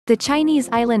The Chinese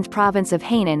island province of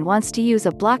Hainan wants to use a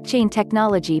blockchain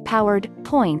technology-powered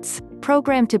points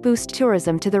program to boost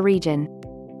tourism to the region.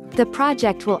 The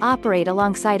project will operate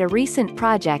alongside a recent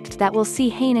project that will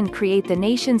see Hainan create the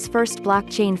nation's first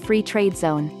blockchain-free trade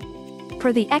zone.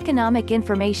 Per the Economic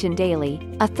Information Daily,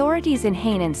 authorities in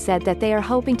Hainan said that they are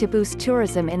hoping to boost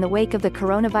tourism in the wake of the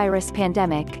coronavirus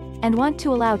pandemic, and want to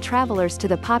allow travelers to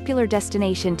the popular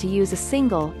destination to use a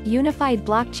single, unified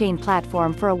blockchain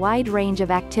platform for a wide range of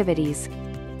activities.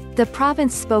 The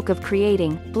province spoke of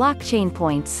creating blockchain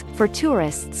points for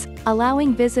tourists,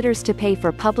 allowing visitors to pay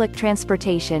for public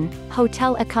transportation,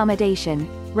 hotel accommodation,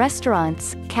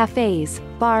 restaurants, cafes,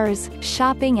 bars,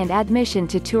 shopping and admission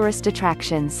to tourist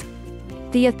attractions.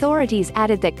 The authorities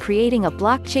added that creating a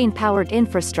blockchain-powered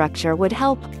infrastructure would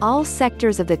help all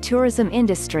sectors of the tourism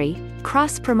industry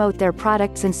cross-promote their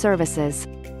products and services.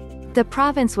 The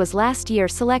province was last year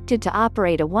selected to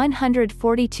operate a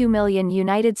 $142 million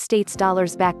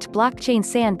backed blockchain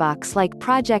sandbox-like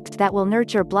project that will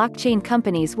nurture blockchain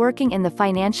companies working in the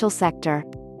financial sector.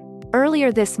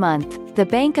 Earlier this month, the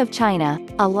Bank of China,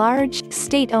 a large,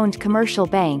 state-owned commercial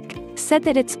bank, said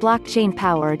that its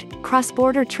blockchain-powered,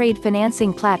 cross-border trade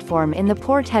financing platform in the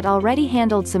port had already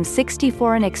handled some 60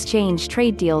 foreign exchange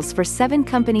trade deals for 7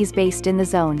 companies based in the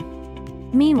zone.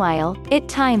 Meanwhile,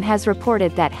 Time has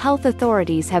reported that health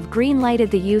authorities have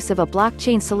green-lighted the use of a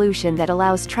blockchain solution that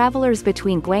allows travelers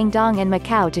between Guangdong and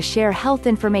Macao to share health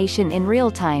information in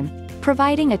real time,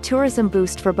 providing a tourism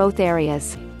boost for both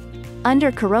areas.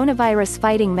 Under coronavirus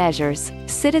fighting measures,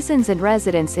 citizens and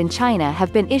residents in China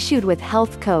have been issued with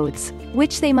health codes,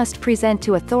 which they must present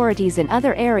to authorities in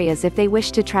other areas if they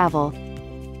wish to travel.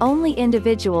 Only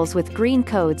individuals with green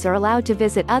codes are allowed to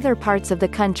visit other parts of the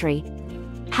country.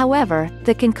 However,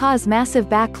 that can cause massive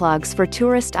backlogs for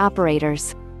tourist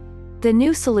operators. The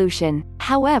new solution,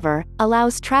 however,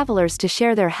 allows travelers to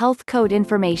share their health code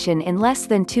information in less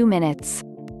than 2 minutes.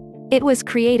 It was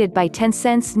created by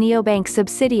Tencent's neobank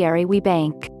subsidiary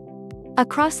WeBank.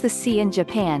 Across the sea in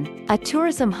Japan, a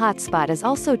tourism hotspot is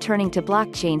also turning to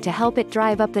blockchain to help it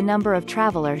drive up the number of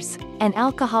travelers and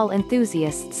alcohol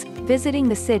enthusiasts visiting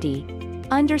the city.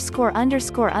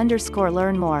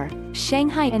 Learn more.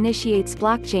 Shanghai initiates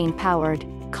blockchain-powered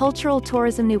cultural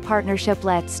tourism. New partnership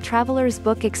lets travelers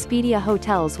book Expedia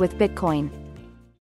hotels with Bitcoin.